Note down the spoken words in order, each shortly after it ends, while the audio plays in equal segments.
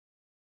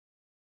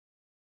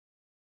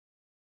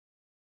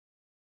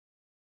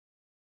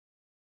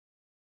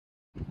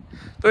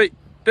3,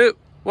 2,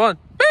 1,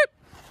 beep!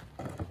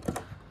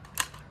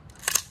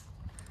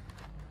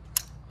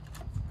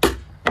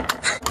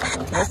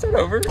 Can I start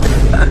over?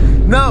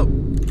 No!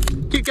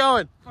 Keep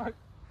going! Fuck.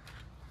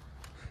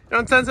 You're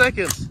on 10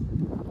 seconds.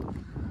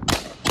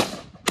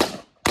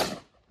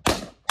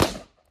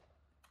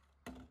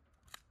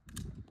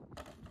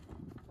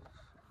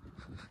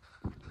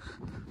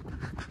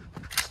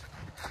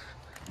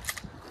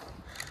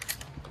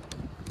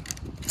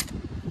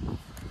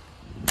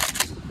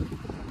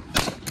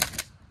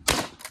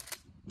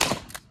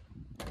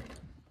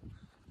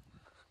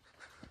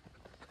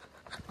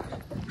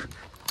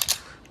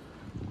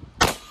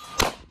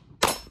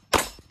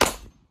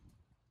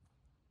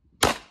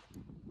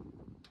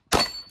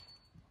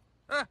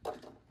 Ah,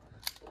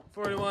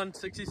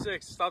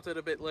 41.66. Stopped it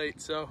a bit late,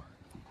 so.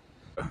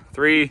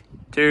 3,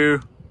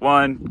 2,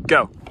 1,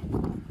 go.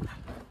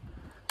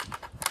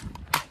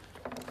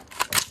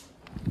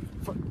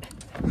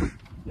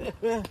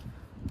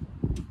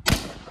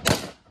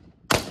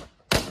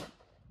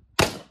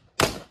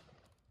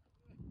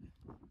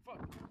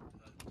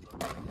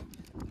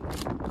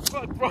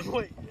 Fuck, wrong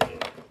way.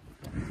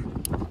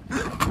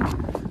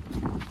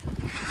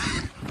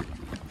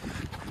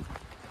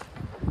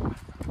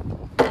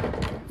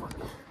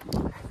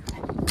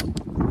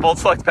 Hold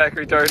select pack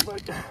retard.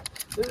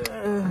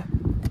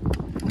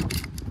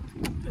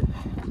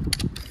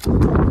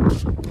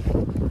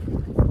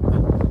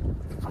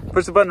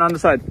 Push the button on the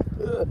side.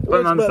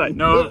 Button on the side.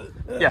 No.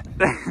 Yeah.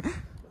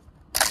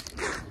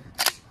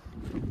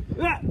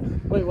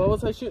 Wait, what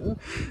was I shooting?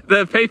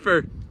 The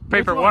paper.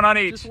 Paper, one on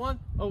each. Just one?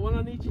 Oh, one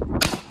on each?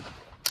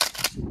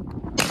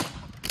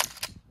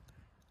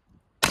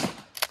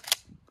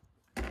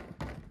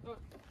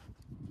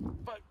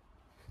 Fuck.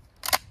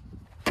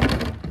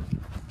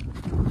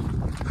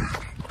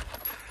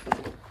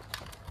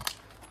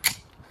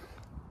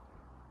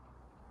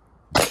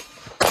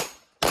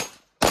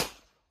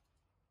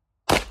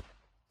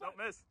 Don't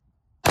miss.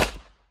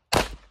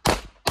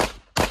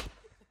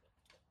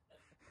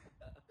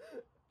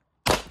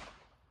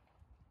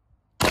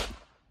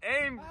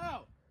 Aim.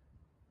 Ow!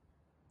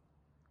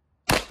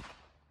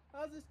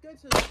 How's this good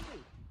to the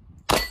shooting?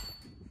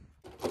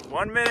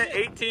 1 minute,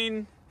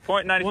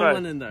 18.95.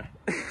 One in there.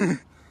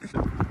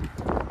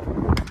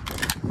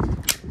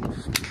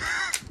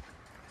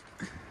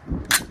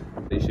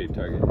 A-shaped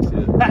target, you see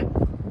it?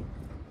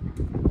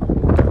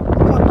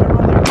 Fuck your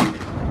mother.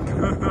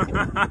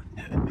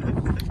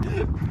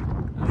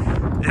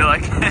 You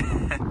like it?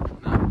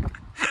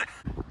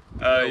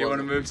 No. You want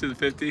to move to the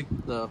 50?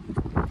 No.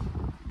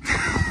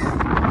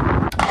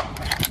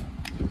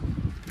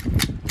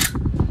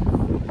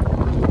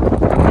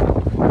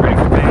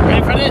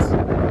 Ready for this?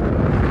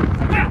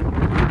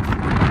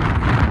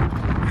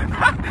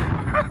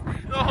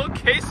 The whole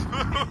case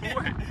flew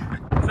away.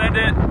 Send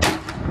it.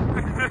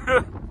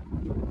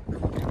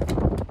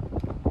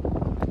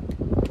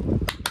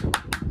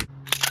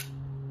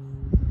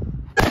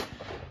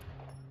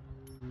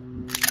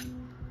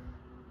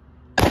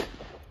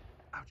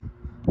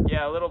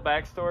 Yeah, a little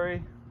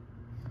backstory.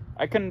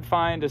 I couldn't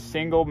find a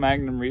single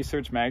Magnum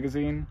Research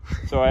magazine,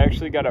 so I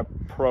actually got a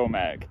Pro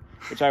Mag,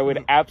 which I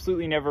would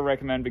absolutely never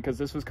recommend because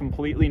this was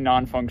completely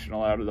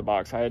non-functional out of the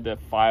box. I had to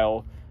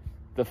file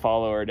the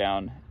follower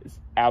down. It's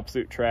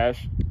absolute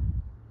trash.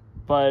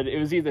 But it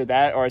was either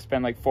that or I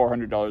spent like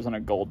 $400 on a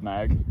gold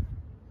mag.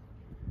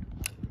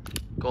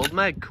 Gold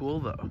mag, cool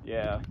though.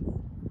 Yeah.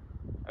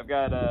 I've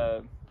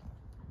got,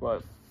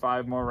 what,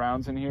 5 more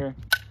rounds in here.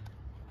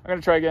 I'm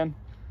gonna try again.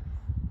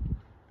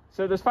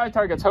 So there's 5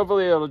 targets.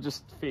 Hopefully it'll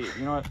just feed.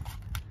 You know what?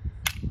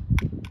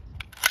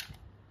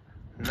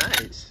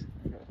 Nice.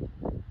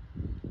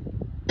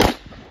 Okay.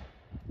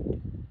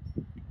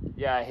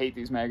 Yeah, I hate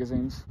these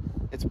magazines.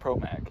 It's Pro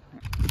Mag.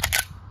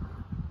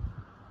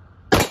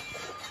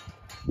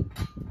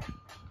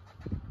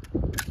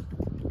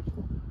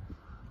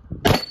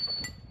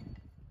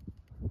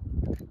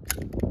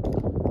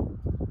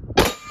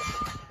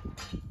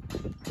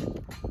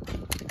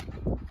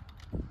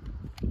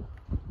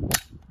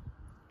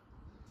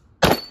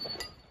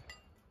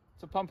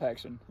 It's a pump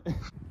action. Holy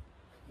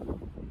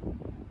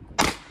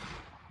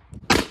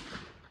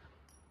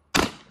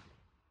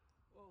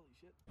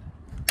shit.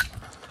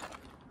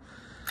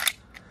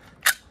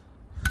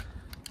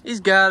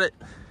 He's got it.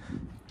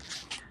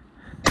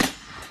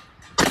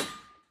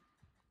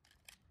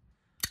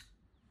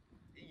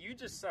 You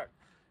just suck.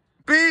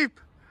 Beep!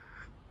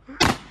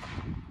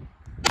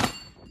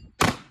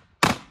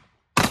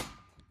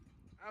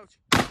 Ouch.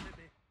 Hit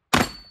me.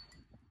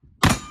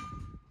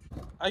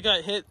 I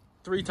got hit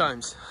 3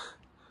 times.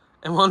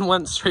 And one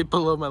went straight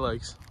below my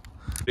legs.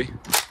 Worked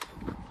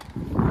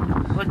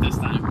this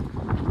time.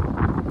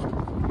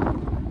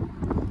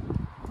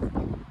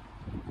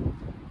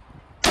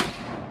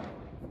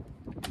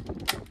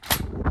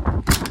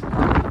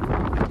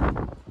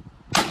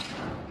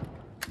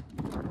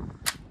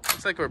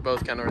 Looks like we're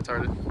both kind of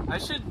retarded. I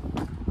should...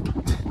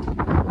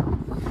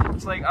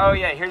 It's like, oh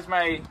yeah, here's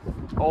my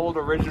old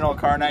original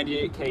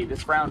Kar98K.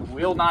 This round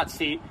will not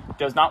seat,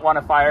 does not want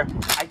to fire.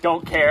 I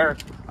don't care.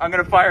 I'm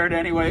gonna fire it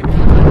anyway.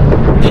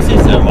 This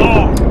is the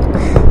law.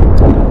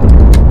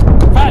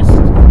 Fast.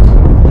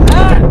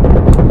 Ah!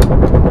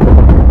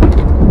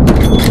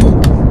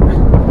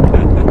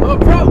 Oh,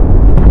 bro.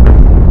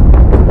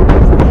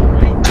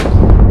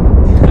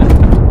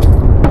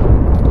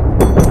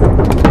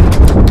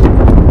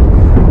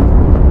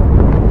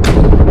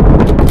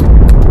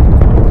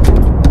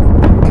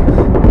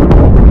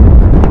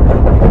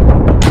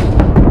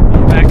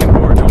 Back and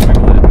forth, don't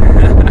wiggle it.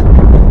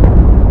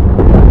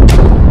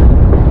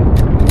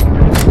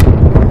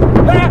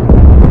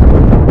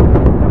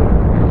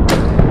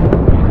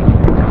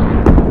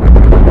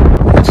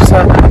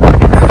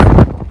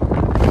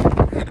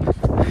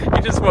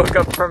 You just woke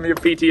up from your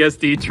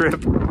PTSD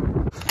trip. Oh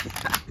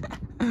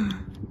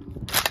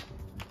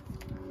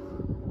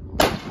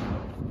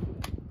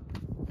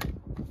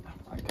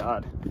my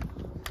god.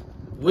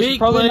 We should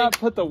probably not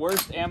put the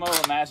worst ammo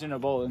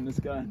imaginable in this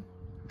gun.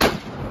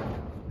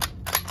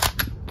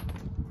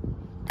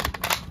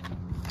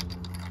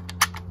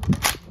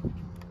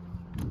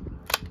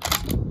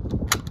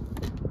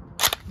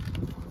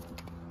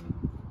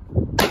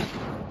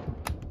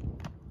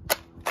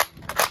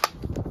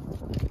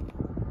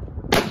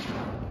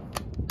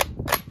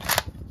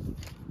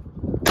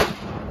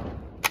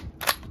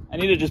 I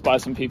need to just buy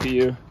some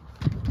PPU.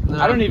 No.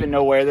 I don't even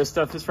know where this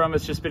stuff is from.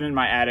 It's just been in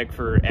my attic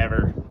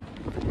forever.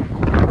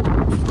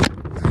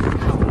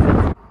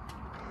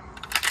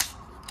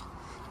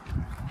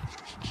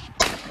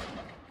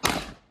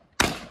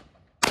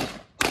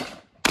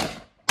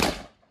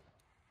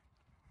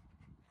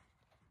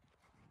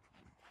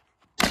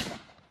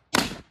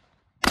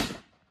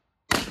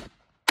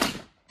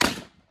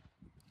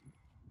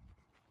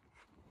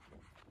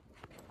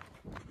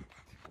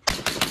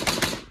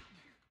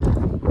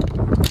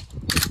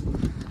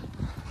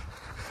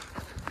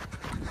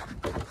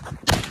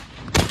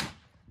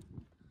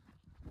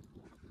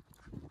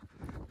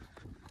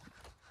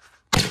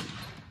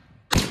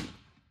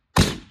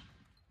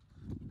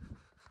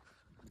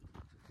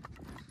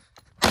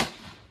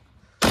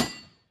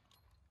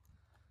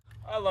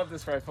 I love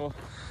this rifle.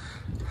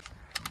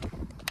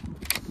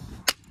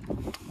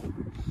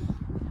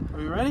 Are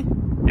we ready?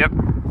 Yep.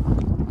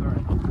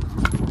 Alright.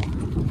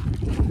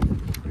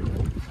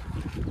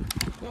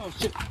 Oh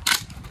shit.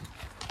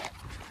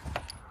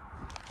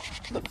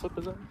 What the flip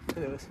is that?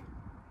 Anyways.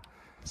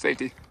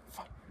 Safety.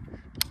 Fuck.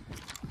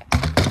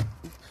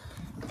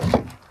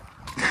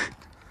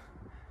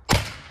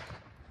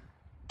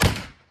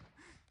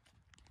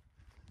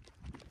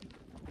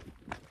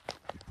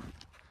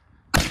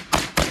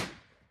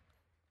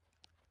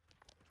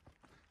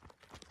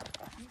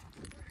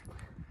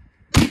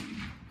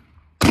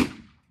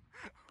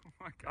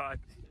 Oh my god.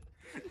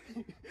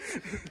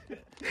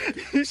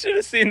 You should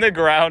have seen the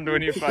ground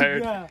when you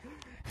fired. Yeah.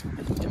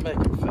 Get back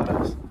here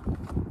fast.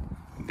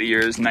 The year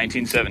is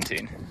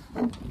 1917.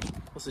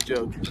 What's the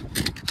joke?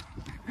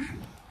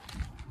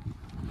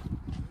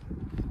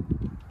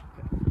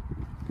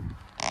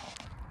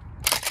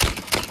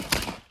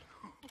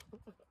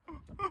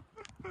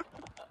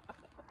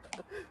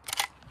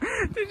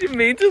 Did you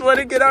mean to let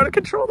it get out of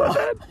control like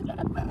that?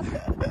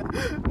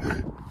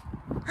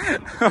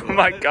 Oh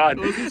my god.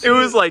 It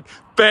was like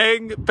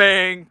bang,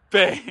 bang,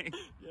 bang.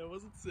 Yeah, it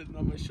wasn't sitting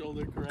on my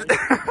shoulder correct.